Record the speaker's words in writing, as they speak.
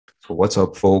So what's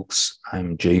up, folks?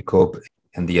 I'm Jacob,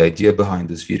 and the idea behind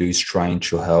this video is trying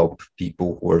to help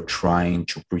people who are trying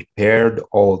to prepare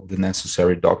all the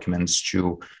necessary documents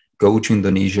to go to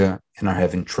Indonesia and are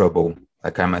having trouble,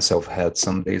 like I myself had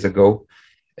some days ago.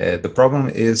 The problem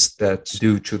is that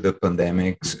due to the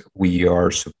pandemic, we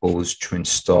are supposed to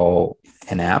install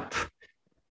an app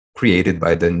created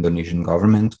by the Indonesian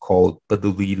government called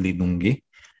PeduliLindungi.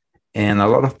 And a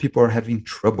lot of people are having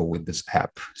trouble with this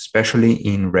app, especially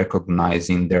in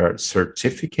recognizing their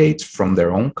certificates from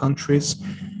their own countries.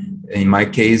 In my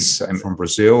case, I'm from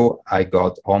Brazil. I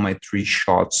got all my 3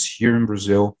 shots here in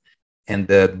Brazil, and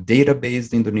the database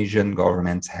the Indonesian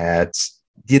government had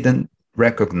didn't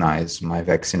recognize my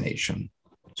vaccination,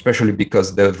 especially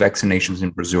because the vaccinations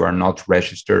in Brazil are not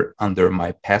registered under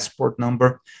my passport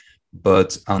number,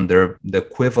 but under the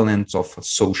equivalent of a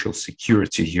social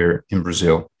security here in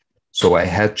Brazil. So I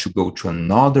had to go to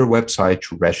another website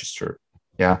to register.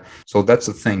 Yeah, so that's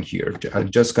the thing here. I'm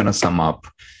just going to sum up.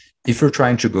 If you're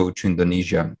trying to go to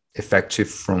Indonesia, effective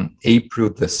from April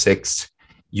the 6th,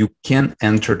 you can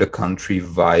enter the country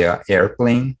via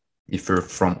airplane. If you're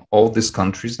from all these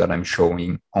countries that I'm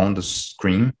showing on the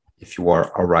screen, if you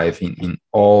are arriving in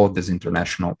all these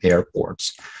international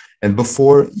airports. And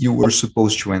before, you were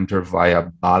supposed to enter via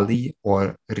Bali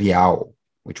or Riau,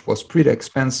 which was pretty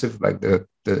expensive. Like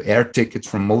the air tickets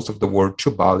from most of the world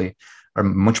to Bali are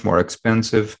much more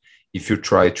expensive. If you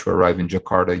try to arrive in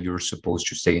Jakarta, you're supposed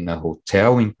to stay in a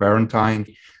hotel in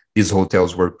quarantine. These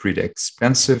hotels were pretty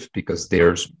expensive because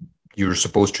you're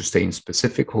supposed to stay in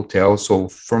specific hotels. So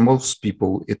for most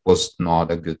people, it was not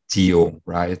a good deal,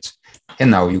 right? And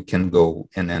now you can go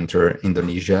and enter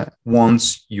Indonesia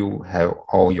once you have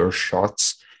all your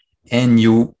shots and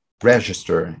you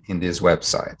register in these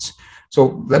websites.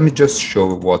 So let me just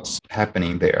show what's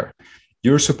happening there.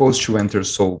 You're supposed to enter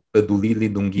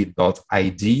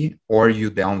pedulilindungi.id, or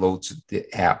you download the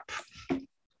app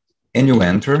and you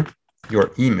enter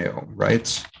your email,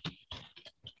 right?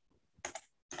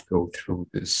 Go through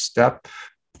this step.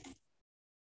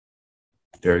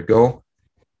 There you go.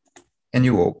 And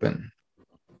you open.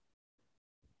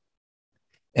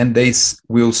 And they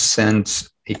will send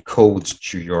a code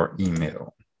to your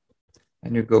email.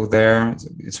 And you go there,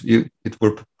 it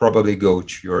will probably go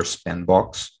to your spam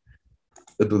box,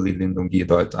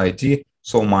 pedulilindungi.id.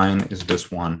 So mine is this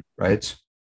one, right?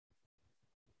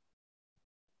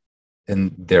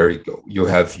 And there you go. You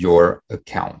have your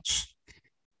account.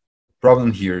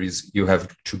 Problem here is you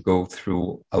have to go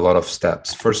through a lot of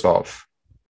steps. First off,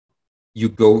 you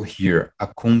go here,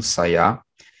 Akun.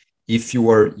 If you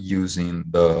are using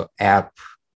the app,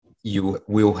 you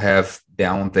will have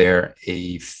down there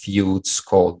a field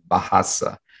called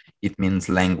Bahasa. It means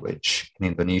language in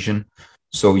Indonesian.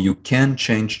 So you can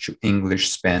change to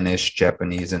English, Spanish,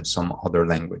 Japanese, and some other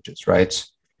languages, right?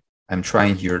 I'm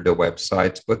trying here the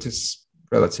website, but it's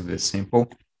relatively simple.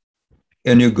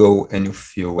 And you go and you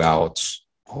fill out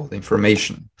all the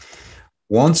information.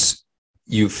 Once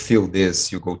you fill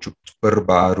this, you go to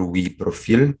Perbarui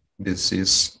Profil.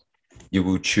 You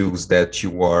will choose that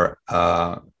you are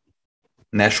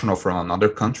national from another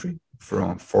country, from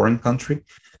a foreign country.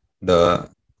 The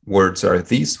words are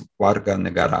these, warga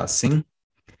negara asing.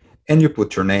 And you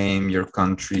put your name, your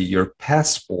country, your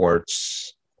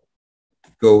passports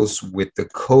goes with the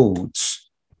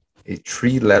codes, a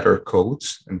 3-letter code,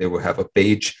 and they will have a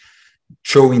page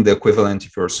showing the equivalent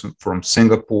if you're from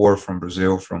Singapore, from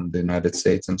Brazil, from the United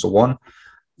States, and so on,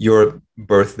 your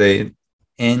birthday,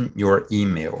 and your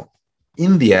email.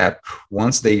 In the app,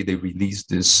 once they release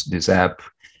this app,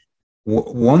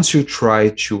 once you try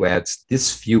to add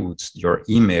this field, your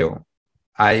email,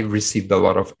 I received a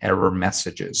lot of error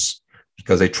messages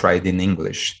because I tried in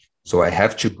English. So I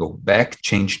have to go back,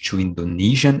 change to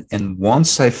Indonesian, and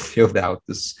once I filled out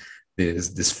this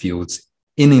fields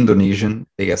in Indonesian,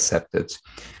 they accept it.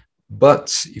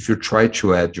 But if you try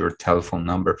to add your telephone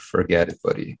number, forget it,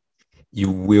 buddy.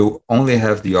 You will only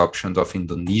have the options of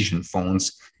Indonesian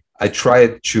phones. I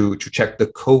tried to check the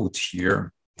code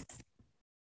here,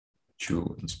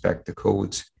 to inspect the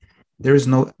codes. There is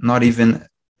not even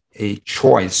a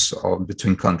choice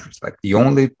between countries. Like the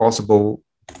only possible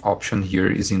option here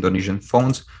is Indonesian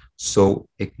phones. So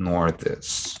ignore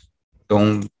this.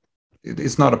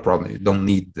 It's not a problem. You don't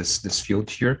need this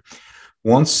field here.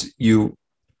 Once you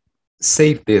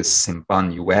save this,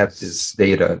 simpan, you add this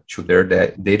data to their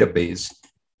database,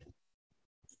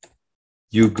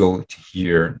 you go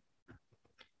here.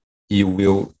 You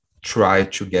will try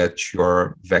to get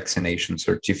your vaccination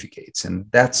certificates.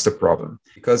 And that's the problem,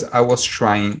 because I was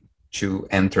trying to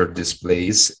enter this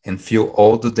place and fill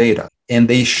all the data, and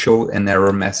they show an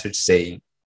error message saying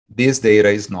this data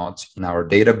is not in our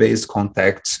database,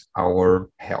 contact our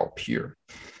help here.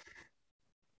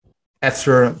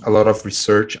 After a lot of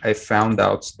research, I found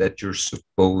out that you're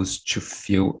supposed to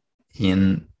fill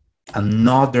in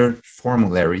another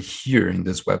formulary here in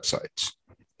this website,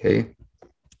 okay?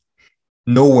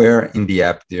 Nowhere in the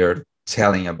app they're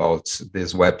telling about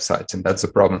this website, and that's the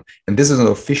problem. And this is an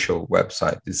official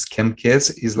website. This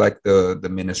Kemkes is like the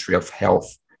Ministry of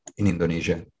Health in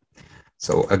Indonesia.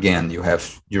 So again,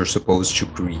 you're supposed to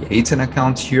create an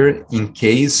account here in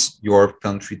case your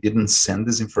country didn't send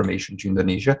this information to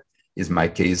Indonesia, is my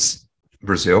case,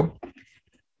 Brazil.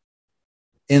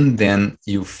 And then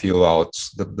you fill out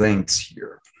the blanks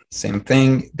here. Same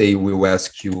thing, they will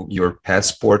ask you your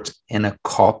passport and a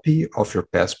copy of your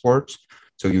passport.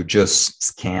 So you just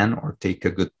scan or take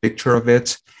a good picture of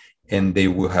it, and they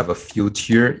will have a field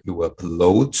here, you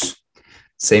upload.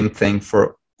 Same thing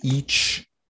for each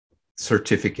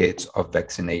certificate of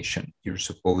vaccination. You're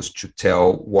supposed to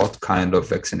tell what kind of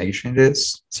vaccination it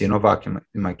is, Sinovac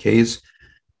in my case,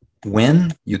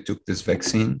 when you took this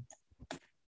vaccine,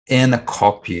 and a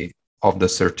copy of the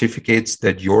certificates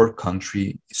that your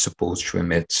country is supposed to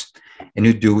emit. And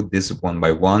you do this one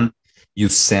by one. You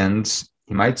send,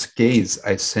 in my case,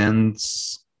 I sent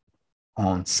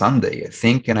on Sunday, I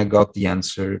think, and I got the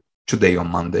answer today on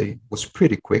Monday. It was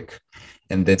pretty quick.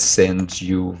 And that sends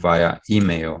you via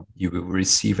email. You will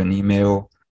receive an email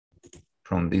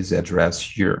from this address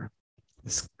here.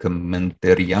 It's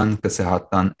Kementerian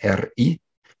Kesehatan RI.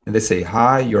 And they say,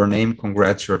 hi, your name,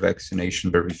 congrats, your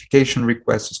vaccination verification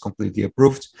request is completely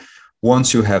approved.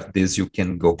 Once you have this, you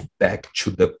can go back to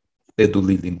the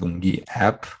PeduliLindungi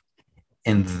app,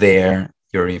 and there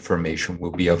your information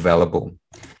will be available.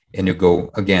 And you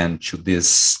go again to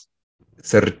this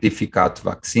certificate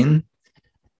vaccine,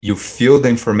 you fill the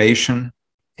information,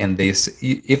 and they say,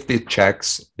 if it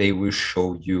checks, they will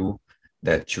show you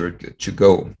that you're good to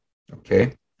go,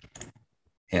 okay?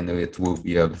 And it will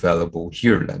be available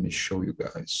here. Let me show you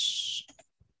guys.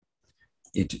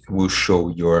 It will show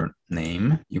your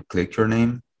name. You click your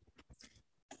name,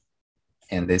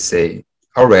 and they say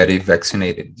already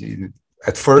vaccinated.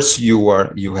 At first, you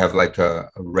have like a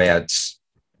red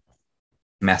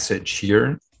message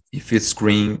here. If it's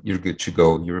green, you're good to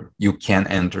go. You can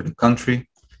enter the country,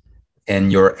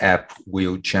 and your app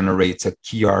will generate a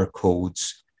QR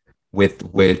codes with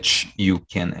which you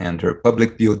can enter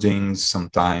public buildings,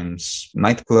 sometimes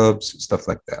nightclubs, stuff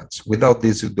like that. Without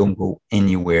this, you don't go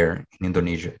anywhere in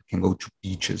Indonesia. You can go to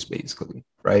beaches, basically,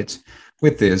 right?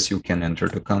 With this, you can enter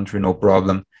the country, no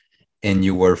problem, and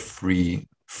you are free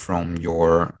from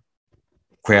your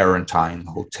quarantine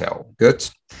hotel. Good?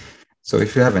 So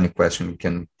if you have any question, you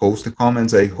can post the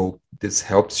comments. I hope this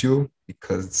helps you,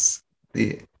 because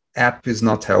the app is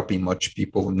not helping much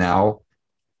people now.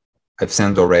 I've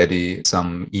sent already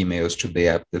some emails to the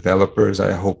app developers.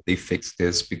 I hope they fix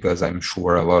this, because I'm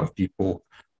sure a lot of people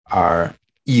are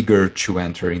eager to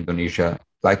enter Indonesia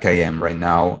like I am right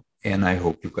now. And I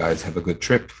hope you guys have a good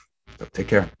trip. So take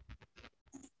care.